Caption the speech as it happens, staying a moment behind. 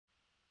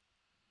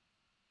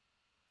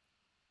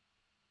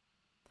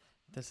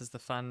This is the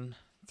fun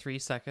 3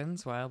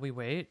 seconds while we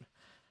wait.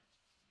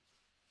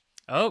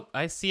 Oh,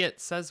 I see it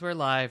says we're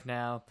live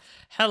now.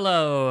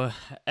 Hello,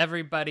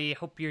 everybody.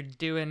 Hope you're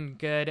doing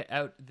good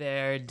out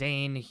there.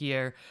 Dane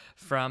here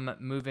from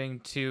Moving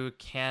to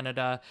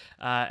Canada.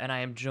 And I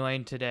am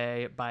joined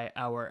today by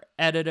our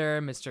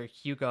editor, Mr.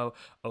 Hugo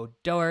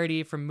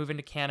O'Doherty from Moving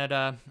to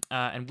Canada.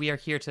 And we are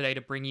here today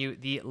to bring you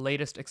the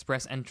latest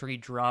Express Entry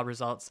draw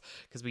results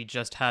because we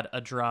just had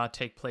a draw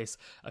take place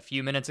a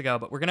few minutes ago.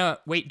 But we're going to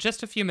wait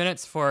just a few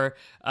minutes for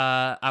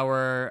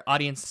our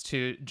audience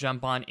to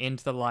jump on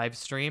into the live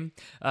stream.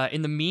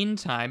 In the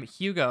meantime,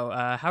 Hugo,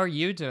 how are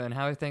you doing?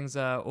 How are things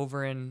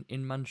over in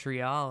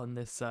Montreal in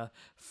this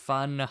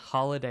fun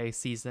holiday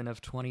season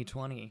of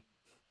 2020?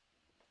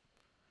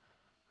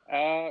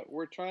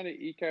 We're trying to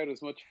eke out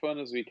as much fun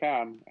as we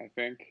can, I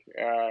think.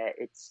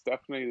 It's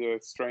definitely the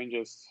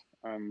strangest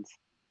and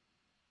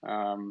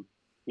um,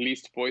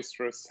 least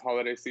boisterous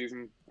holiday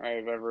season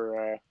I've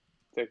ever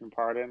taken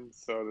part in.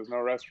 So there's no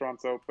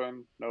restaurants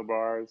open, no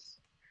bars,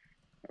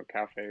 no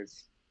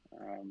cafes.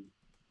 Um,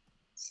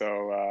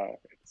 so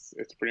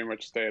it's pretty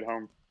much stay at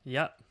home.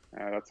 Yep.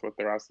 That's what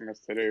they're asking us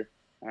to do.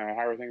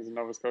 How are things in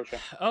Nova Scotia?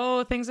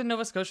 Oh, things in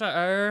Nova Scotia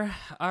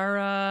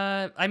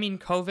are I mean,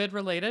 COVID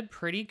related,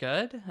 pretty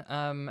good.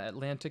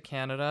 Atlantic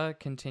Canada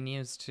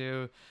continues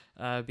to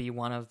be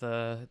one of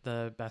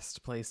the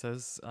best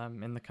places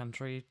in the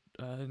country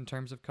in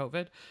terms of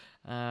COVID.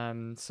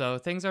 So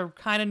things are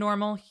kind of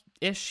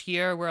normal-ish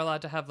here. We're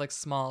allowed to have like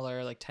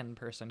smaller, like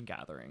 10-person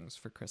gatherings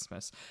for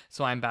Christmas.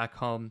 So I'm back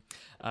home,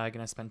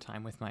 gonna spend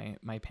time with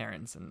my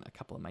parents and a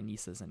couple of my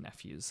nieces and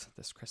nephews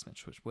this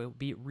Christmas, which will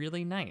be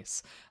really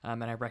nice.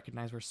 And I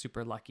recognize we're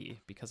super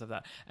lucky because of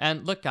that.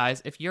 And look,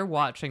 guys, if you're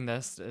watching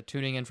this,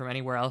 tuning in from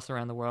anywhere else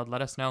around the world,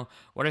 let us know,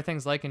 what are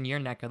things like in your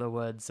neck of the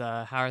woods?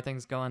 How are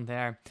things going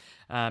there?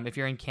 If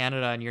you're in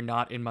Canada and you're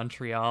not in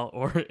Montreal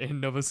or in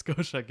Nova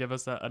Scotia, give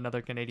us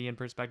another Canadian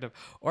perspective,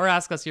 or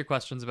ask us your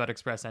questions about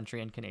Express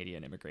Entry and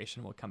Canadian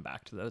immigration. We'll come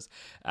back to those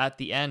at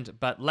the end.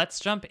 But let's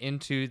jump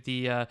into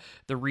the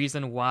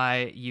reason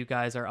why you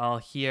guys are all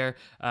here.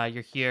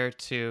 You're here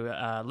to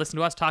listen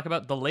to us talk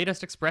about the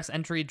latest Express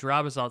Entry draw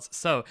results.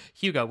 So,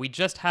 Hugo, we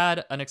just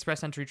had an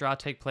Express Entry draw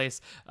take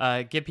place.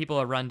 Give people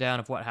a rundown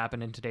of what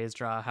happened in today's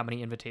draw. How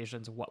many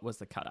invitations? What was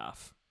the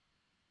cutoff?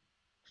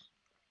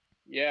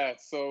 Yeah,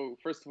 so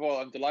first of all,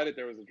 I'm delighted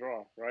there was a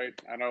draw, right?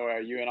 I know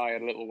you and I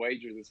had a little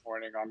wager this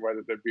morning on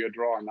whether there'd be a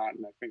draw or not,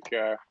 and I think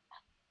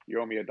you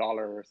owe me $1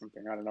 or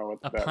something. I don't know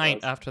what the A bet pint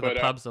was, after the but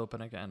pubs open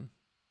again.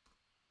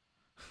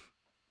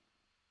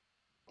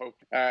 hope.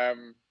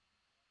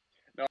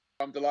 No,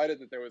 I'm delighted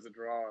that there was a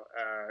draw.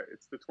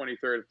 It's the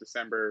 23rd of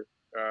December.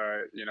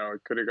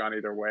 It could have gone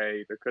either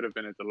way. There could have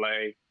been a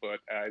delay, but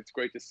it's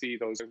great to see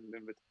those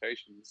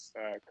invitations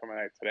coming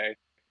out today.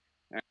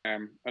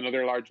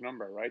 Another large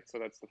number, right? So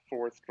that's the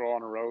fourth draw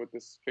in a row with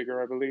this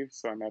figure, I believe.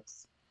 So, and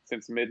that's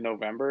since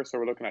mid-November. So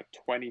we're looking at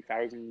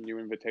 20,000 new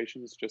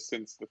invitations just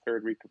since the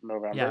third week of Yeah,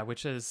 November.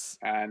 which is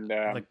And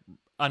like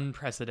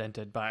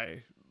unprecedented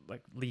by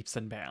like leaps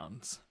and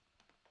bounds.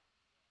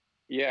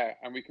 yeah,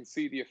 and we can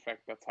see the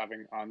effect that's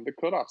having on the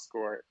cutoff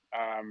score.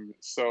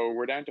 So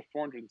we're down to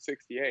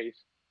 468,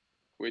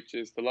 which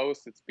is the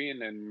lowest it's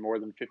been in more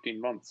than 15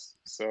 months.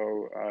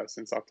 So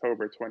since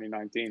October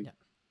 2019.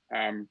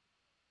 Yeah. Um,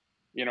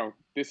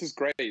 this is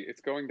great.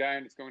 It's going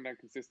down. It's going down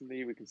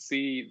consistently. We can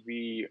see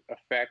the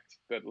effect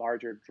that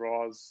larger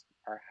draws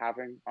are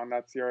having on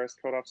that CRS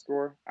cutoff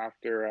score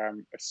after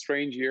a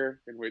strange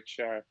year in which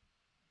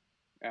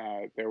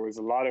there was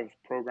a lot of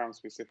program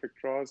specific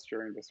draws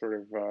during the sort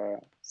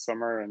of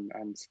summer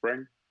and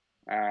spring.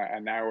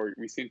 And now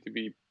we seem to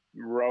be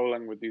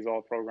rolling with these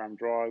all program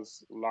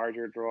draws,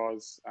 larger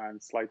draws,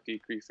 and slight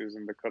decreases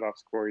in the cutoff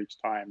score each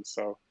time.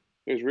 So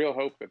there's real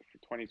hope that for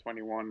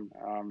 2021,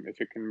 if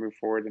it can move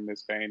forward in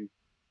this vein,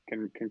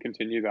 can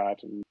continue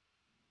that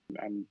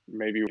and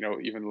maybe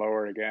even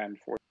lower again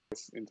for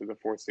into the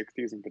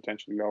 460s and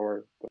potentially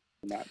lower than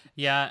that.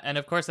 Yeah, and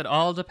of course, it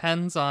all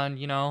depends on,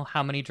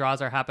 how many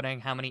draws are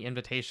happening, how many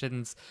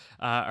invitations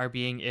are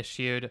being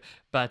issued.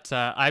 But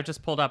I've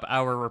just pulled up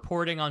our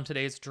reporting on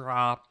today's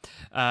draw,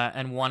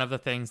 and one of the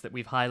things that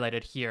we've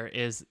highlighted here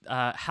is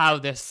how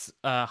this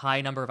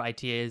high number of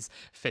ITAs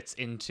fits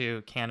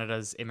into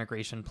Canada's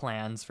immigration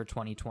plans for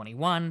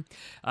 2021.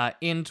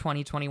 In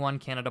 2021,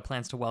 Canada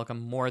plans to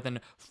welcome more than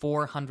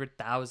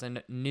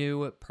 400,000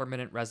 new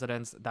permanent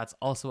residents. That's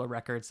also a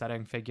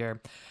record-setting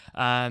figure.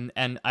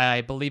 And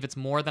I believe it's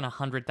more than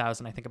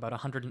 100,000. I think about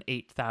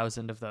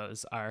 108,000 of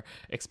those are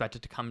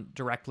expected to come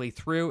directly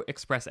through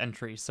Express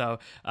Entry. So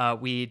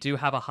we do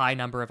have a high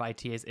number of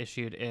ITAs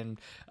issued in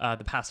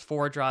the past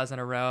 4 draws in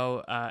a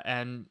row.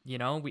 And,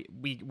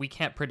 we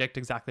can't predict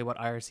exactly what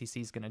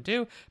IRCC is going to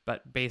do,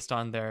 but based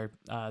on their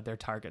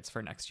targets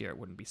for next year, it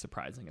wouldn't be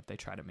surprising if they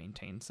try to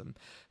maintain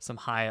some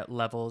high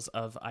levels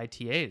of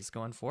ITAs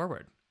going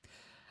forward.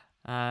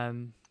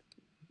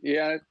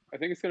 Yeah, I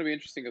think it's going to be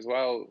interesting as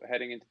well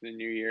heading into the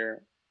new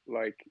year,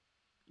 like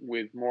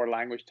with more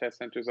language test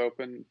centers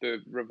open, the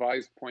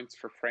revised points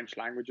for French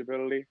language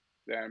ability,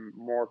 then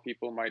more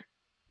people might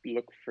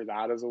look for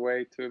that as a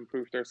way to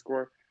improve their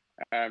score.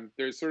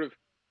 There's sort of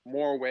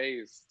more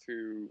ways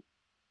to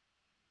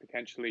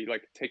potentially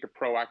like take a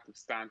proactive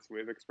stance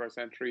with express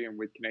entry and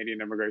with Canadian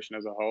immigration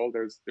as a whole.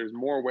 There's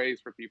more ways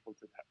for people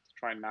to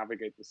try and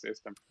navigate the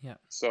system. Yeah.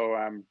 So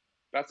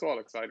that's all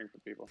exciting for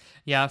people.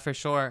 Yeah, for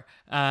sure.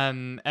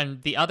 And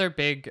the other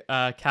big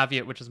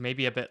caveat, which is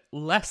maybe a bit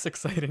less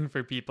exciting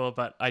for people,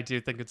 but I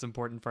do think it's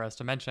important for us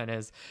to mention,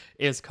 is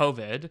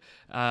COVID.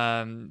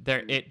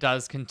 It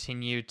does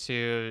continue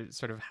to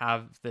sort of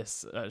have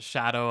this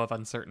shadow of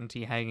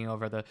uncertainty hanging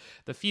over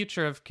the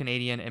future of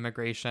Canadian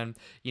immigration.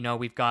 You know,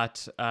 we've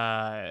got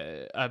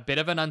a bit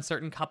of an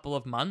uncertain couple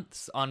of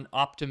months. On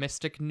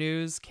optimistic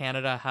news,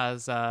 Canada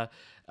has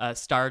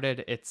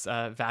started its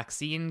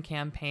vaccine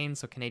campaign,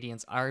 so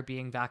Canadians are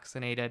being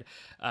vaccinated.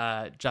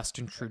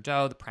 Justin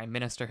Trudeau, the Prime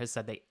Minister, has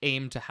said they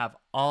aim to have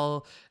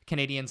all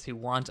Canadians who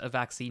want a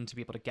vaccine to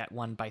be able to get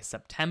one by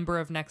September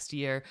of next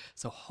year.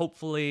 So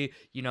hopefully,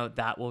 you know,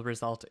 that will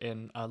result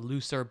in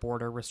looser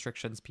border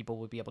restrictions. People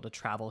will be able to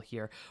travel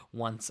here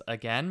once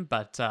again.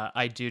 But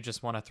I do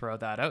just want to throw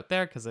that out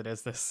there because it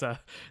is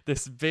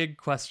this big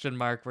question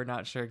mark. We're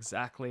not sure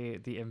exactly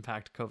the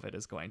impact COVID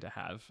is going to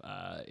have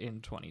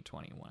in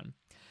 2021.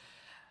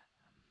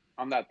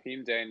 On that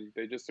theme, Dane,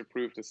 they just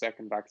approved a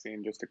second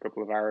vaccine just a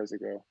couple of hours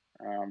ago.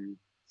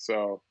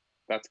 So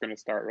that's going to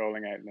start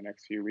rolling out in the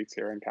next few weeks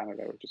here in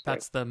Canada, which is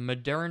That's great.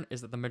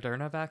 Is it the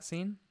Moderna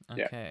vaccine?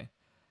 Okay, yeah.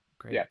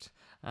 Great.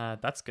 Yeah.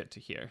 That's good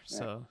to hear. Yeah.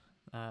 So,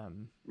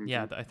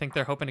 yeah, I think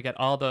they're hoping to get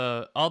all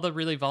the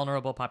really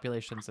vulnerable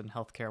populations and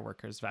healthcare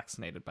workers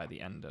vaccinated by the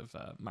end of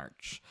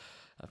March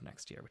of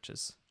next year, which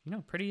is, you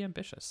know, pretty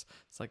ambitious.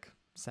 It's like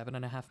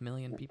 7.5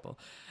 million people.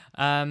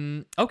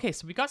 Okay,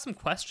 so we got some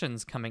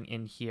questions coming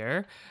in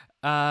here.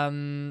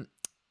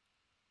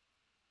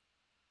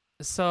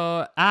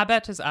 So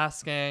Abbott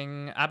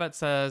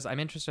says, I'm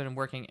interested in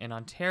working in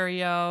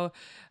Ontario,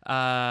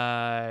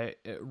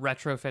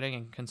 retrofitting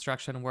and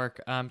construction work.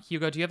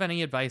 Hugo, do you have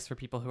any advice for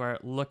people who are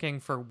looking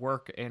for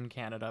work in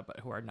Canada, but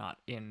who are not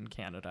in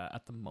Canada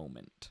at the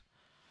moment?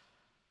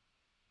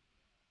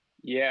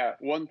 Yeah,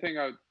 one thing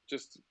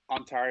just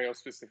Ontario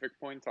specific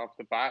point off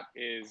the bat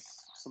is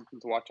something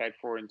to watch out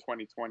for in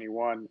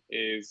 2021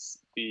 is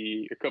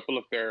a couple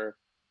of their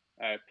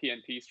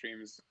PNP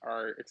streams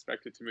are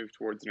expected to move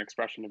towards an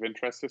expression of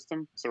interest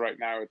system. So right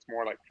now it's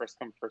more like first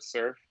come, first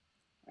serve.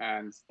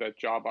 And the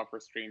job offer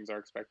streams are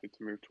expected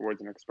to move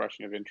towards an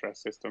expression of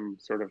interest system,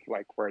 sort of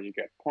like where you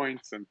get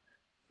points and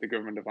the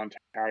government of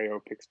Ontario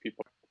picks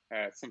people,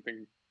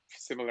 something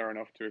similar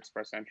enough to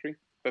express entry.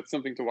 That's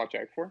something to watch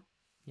out for.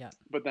 Yeah.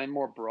 But then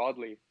more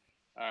broadly,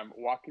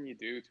 what can you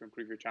do to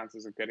improve your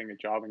chances of getting a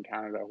job in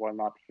Canada while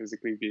not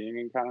physically being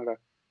in Canada?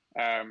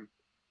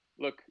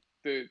 Look,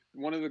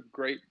 one of the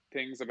great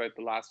things about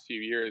the last few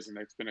years, and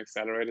it's been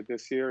accelerated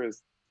this year,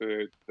 is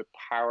the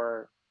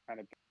power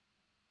and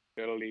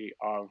ability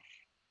of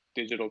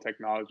digital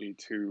technology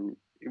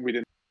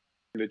within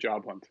the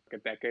job hunt. A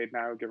decade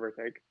now, give or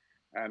take,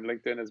 and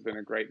LinkedIn has been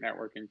a great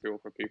networking tool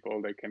for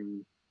people. They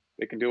can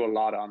do a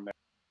lot on there.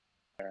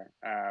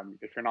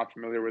 If you're not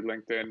familiar with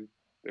LinkedIn,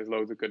 there's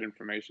loads of good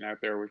information out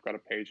there. We've got a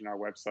page on our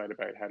website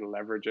about how to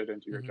leverage it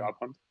into your job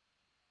hunt.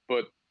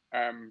 But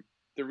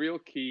the real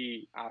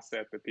key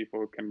asset that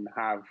people can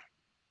have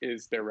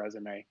is their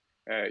resume.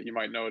 You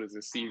might know it as a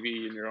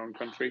CV in your own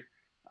country.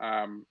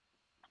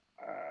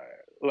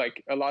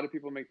 Like a lot of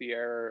people make the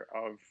error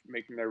of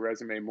making their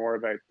resume more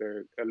about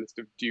a list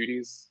of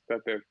duties that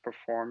they've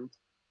performed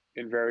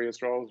in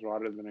various roles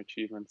rather than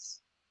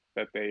achievements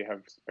that they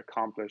have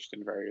accomplished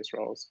in various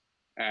roles.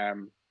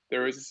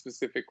 There is a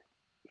specific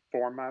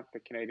format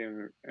that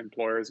Canadian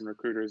employers and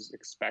recruiters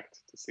expect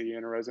to see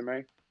in a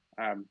resume.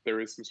 There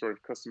is some sort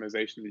of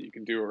customization that you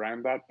can do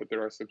around that, but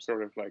there are some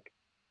sort of like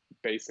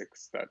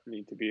basics that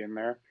need to be in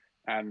there.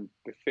 And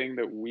the thing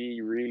that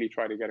we really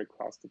try to get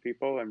across to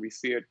people, and we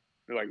see it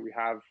like we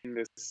have been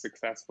this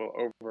successful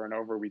over and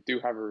over. We do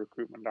have a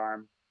recruitment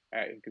arm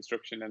in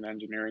construction and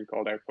engineering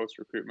called Outpost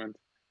Recruitment,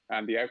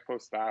 and the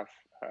Outpost staff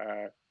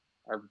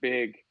are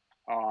big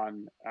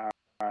on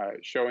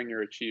showing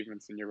your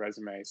achievements in your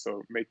resume.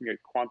 So making it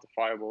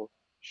quantifiable,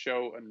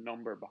 show a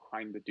number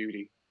behind the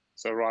duty.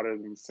 So rather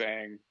than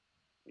saying,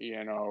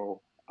 you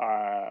know,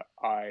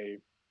 I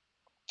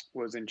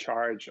was in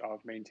charge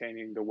of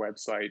maintaining the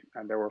website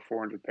and there were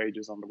 400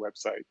 pages on the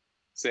website,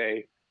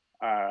 say,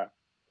 I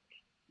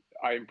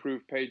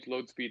improved page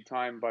load speed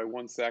time by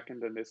 1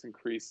 second and this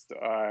increased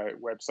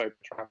website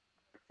traffic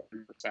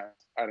 30%.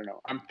 I don't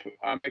know. I'm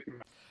making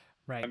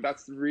right. And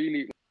that's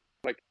really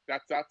like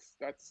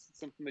that's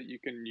something that you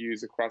can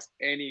use across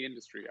any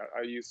industry.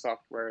 I use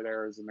software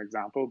there as an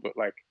example, but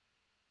like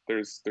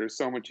there's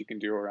so much you can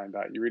do around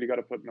that. You really got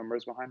to put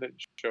numbers behind it and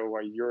show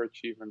why your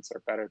achievements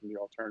are better than the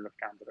alternative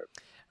candidate.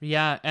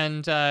 Yeah,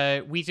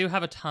 and we do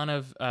have a ton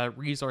of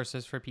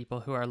resources for people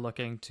who are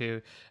looking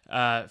to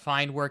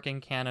find work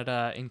in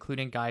Canada,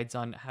 including guides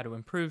on how to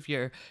improve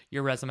your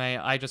resume.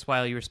 I just,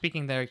 while you were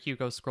speaking there,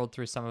 Hugo, scrolled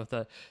through some of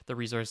the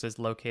resources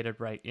located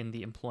right in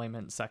the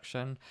employment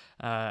section,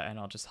 and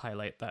I'll just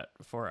highlight that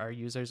for our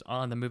users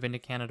on the Move Into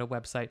Canada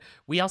website.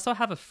 We also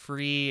have a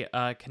free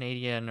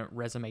Canadian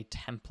resume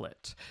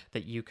template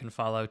that you can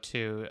follow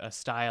to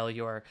style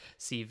your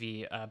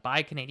CV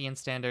by Canadian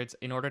standards.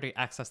 In order to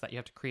access that, you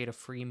have to create a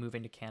free Move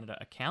Into Canada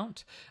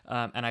account.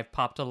 And I've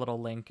popped a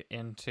little link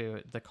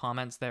into the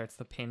comments there. It's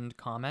the pinned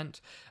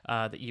comment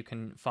that you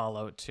can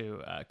follow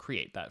to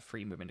create that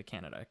free Move Into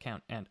Canada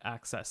account and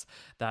access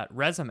that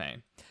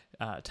resume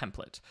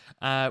template.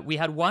 We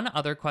had one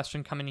other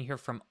question coming in here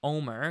from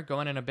Omer,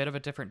 going in a bit of a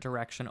different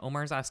direction.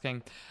 Omer's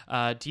asking,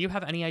 do you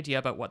have any idea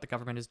about what the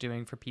government is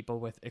doing for people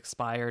with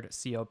expired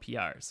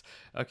COPRs?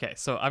 Okay,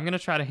 so I'm going to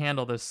try to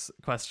handle this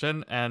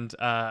question, and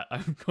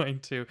I'm going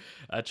to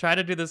try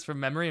to do this from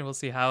memory, and we'll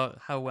see how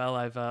well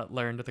I've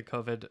learned the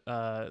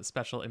COVID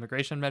special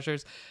immigration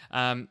measures.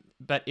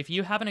 But if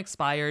you have an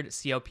expired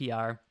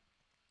COPR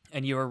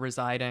and you are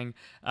residing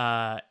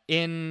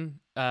in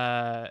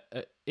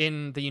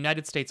the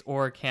United States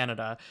or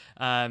Canada,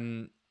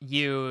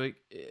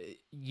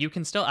 you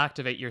can still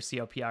activate your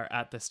COPR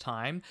at this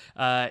time.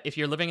 If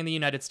you're living in the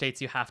United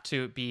States, you have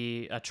to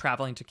be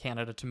traveling to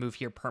Canada to move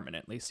here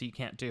permanently. So you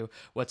can't do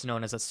what's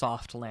known as a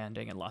soft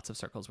landing in lots of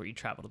circles, where you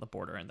travel to the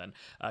border and then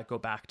go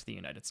back to the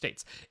United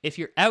States. If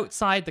you're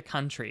outside the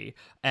country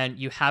and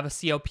you have a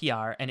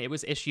COPR and it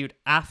was issued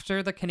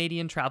after the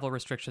Canadian travel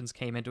restrictions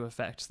came into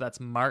effect, so that's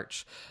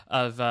March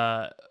of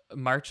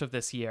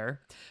this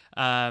year,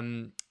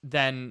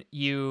 then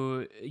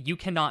you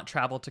cannot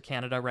travel to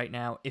Canada right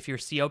now. If your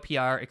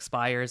COPR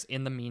expires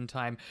in the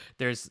meantime,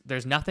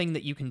 there's nothing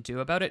that you can do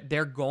about it.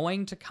 They're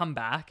going to come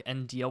back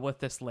and deal with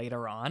this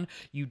later on.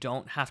 You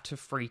don't have to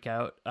freak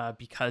out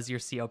because your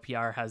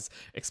COPR has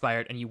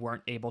expired and you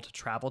weren't able to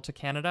travel to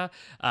Canada.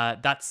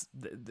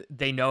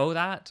 They know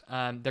that.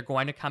 They're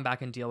going to come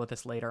back and deal with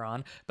this later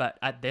on. But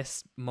at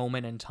this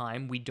moment in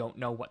time, we don't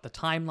know what the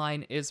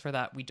timeline is for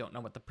that. We don't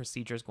know what the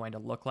procedure is going to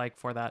look like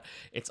for that.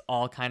 It's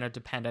all kind of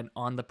dependent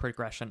on the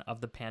progression of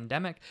the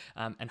pandemic.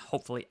 And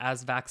hopefully,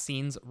 as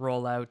vaccines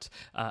roll out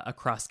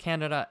across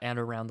Canada and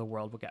around the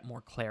world, we'll get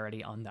more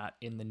clarity on that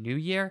in the new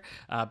year.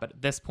 But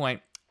at this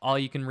point, all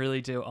you can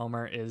really do,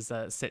 Omer, is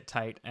sit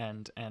tight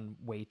and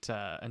wait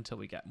until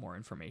we get more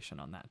information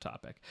on that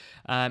topic.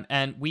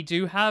 And we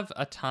do have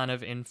a ton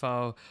of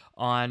info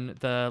on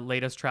the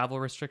latest travel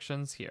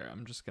restrictions here.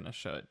 I'm just going to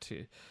show it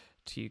to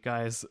you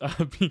guys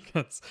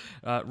because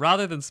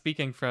rather than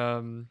speaking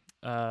from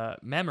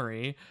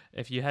memory,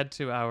 if you head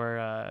to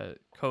our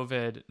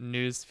COVID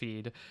news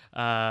feed,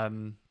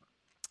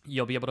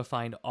 you'll be able to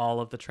find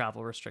all of the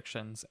travel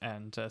restrictions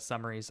and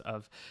summaries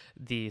of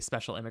the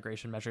special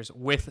immigration measures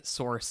with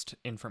sourced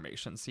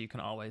information. So you can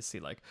always see,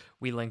 like,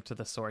 we link to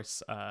the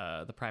source,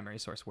 the primary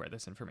source where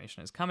this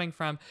information is coming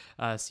from,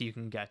 so you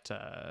can get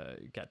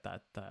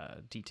that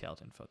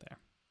detailed info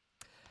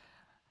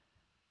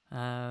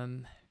there.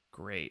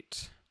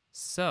 Great.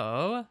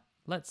 So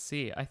let's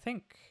see. I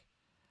think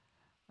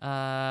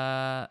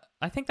that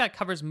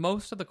covers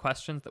most of the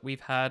questions that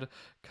we've had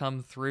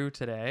come through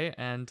today.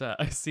 And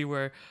I see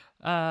where,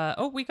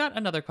 we got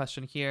another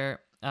question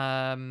here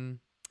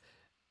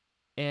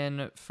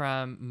in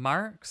from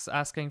Marks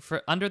asking,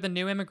 for under the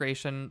new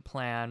immigration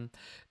plan,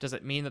 does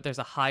it mean that there's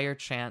a higher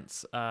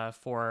chance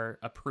for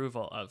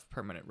approval of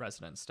permanent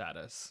resident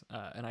status?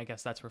 And I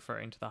guess that's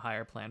referring to the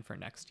higher plan for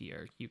next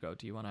year. Hugo,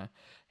 do you want to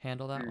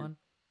handle that one?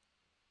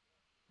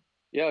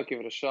 Yeah, I'll give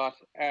it a shot.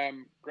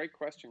 Great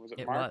question. Was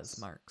it Marks? It was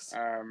Marks.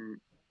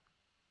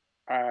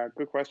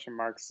 Good question,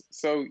 Marks.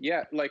 So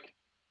yeah, like,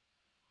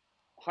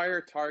 higher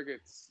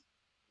targets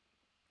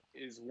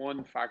is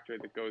one factor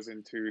that goes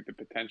into the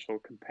potential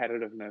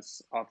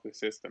competitiveness of the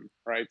system,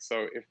 right?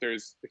 So if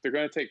they're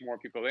going to take more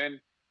people in,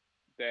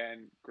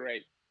 then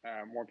great,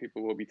 more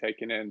people will be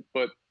taken in.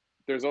 But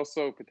there's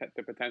also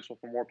the potential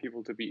for more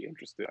people to be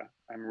interested,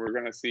 and we're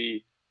going to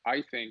see,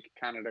 I think,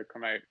 Canada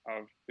come out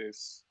of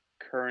this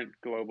current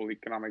global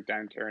economic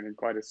downturn in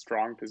quite a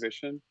strong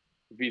position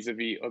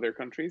vis-a-vis other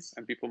countries,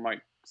 and people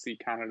might see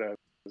Canada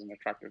as an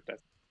attractive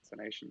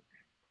destination.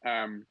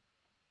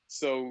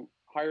 So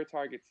higher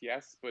targets,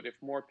 yes, but if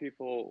more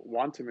people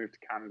want to move to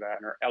Canada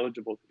and are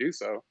eligible to do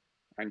so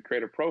and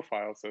create a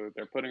profile, so that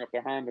they're putting up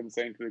their hand and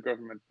saying to the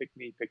government, pick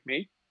me,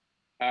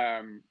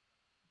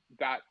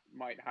 that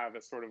might have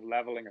a sort of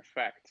leveling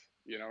effect.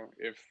 You know,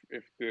 if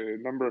the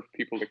number of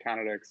people that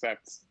Canada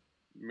accepts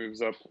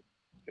moves up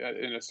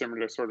in a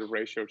similar sort of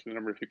ratio to the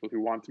number of people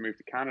who want to move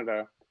to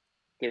Canada,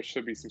 there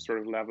should be some sort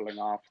of leveling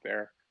off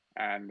there,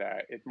 and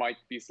it might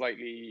be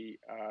slightly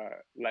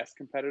less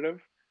competitive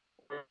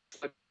or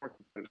slightly more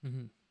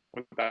competitive.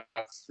 But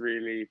that's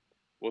really,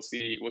 we'll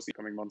see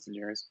coming months and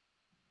years.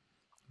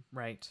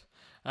 Right.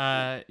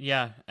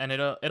 Yeah, and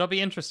it'll be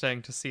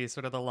interesting to see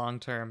sort of the long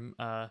term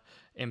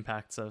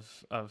impacts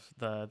of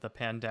the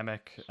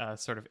pandemic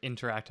sort of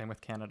interacting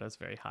with Canada's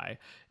very high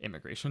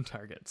immigration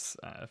targets.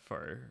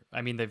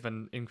 I mean, they've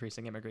been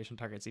increasing immigration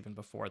targets even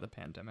before the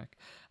pandemic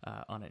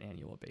on an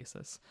annual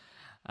basis.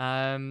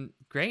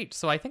 Great.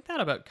 So I think that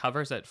about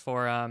covers it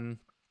for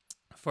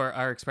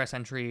our Express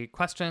Entry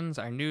questions,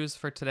 our news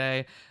for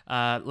today.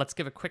 Let's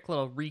give a quick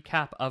little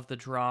recap of the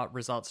draw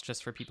results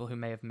just for people who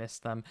may have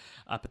missed them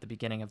up at the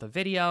beginning of the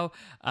video.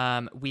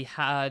 We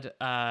had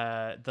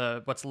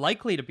the what's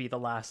likely to be the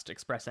last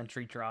Express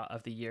Entry draw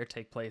of the year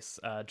take place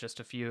just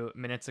a few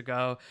minutes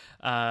ago.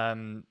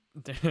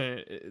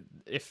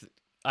 If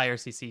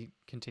IRCC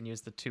continues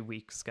the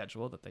 2-week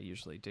schedule that they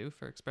usually do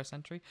for Express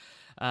Entry.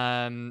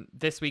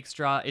 This week's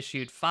draw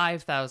issued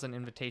 5,000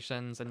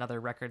 invitations,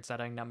 another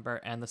record-setting number,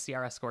 and the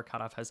CRS score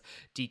cutoff has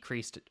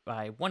decreased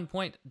by 1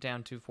 point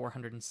down to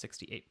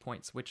 468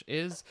 points, which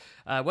is,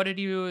 what did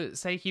you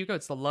say, Hugo?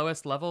 It's the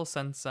lowest level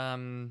since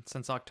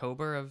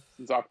October of...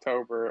 Since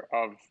October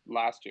of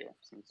last year,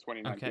 since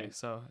 2019. Okay,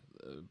 so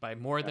by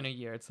more than a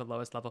year, it's the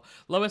lowest level.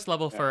 Lowest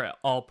level for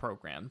all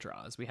program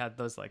draws. We had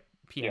those like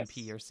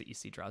PNP or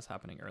CEC draws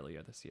happening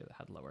earlier this year that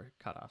had lower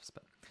cutoffs,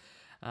 but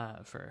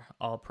for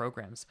all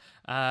programs.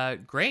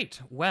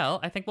 Great. Well,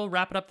 I think we'll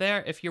wrap it up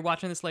there. If you're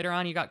watching this later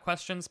on, you got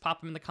questions,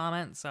 pop them in the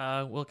comments.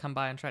 We'll come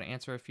by and try to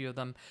answer a few of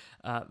them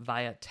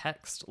via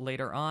text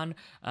later on.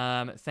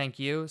 Thank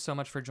you so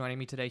much for joining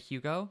me today,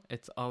 Hugo.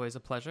 It's always a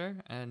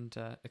pleasure, and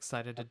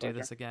excited to do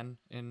this again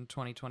in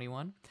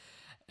 2021.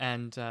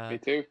 And me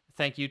too.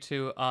 Thank you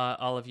to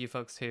all of you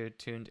folks who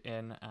tuned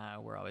in.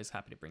 We're always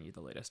happy to bring you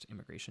the latest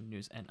immigration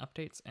news and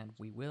updates, and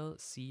we will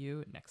see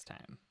you next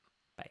time.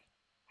 Bye.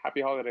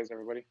 Happy holidays,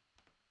 everybody.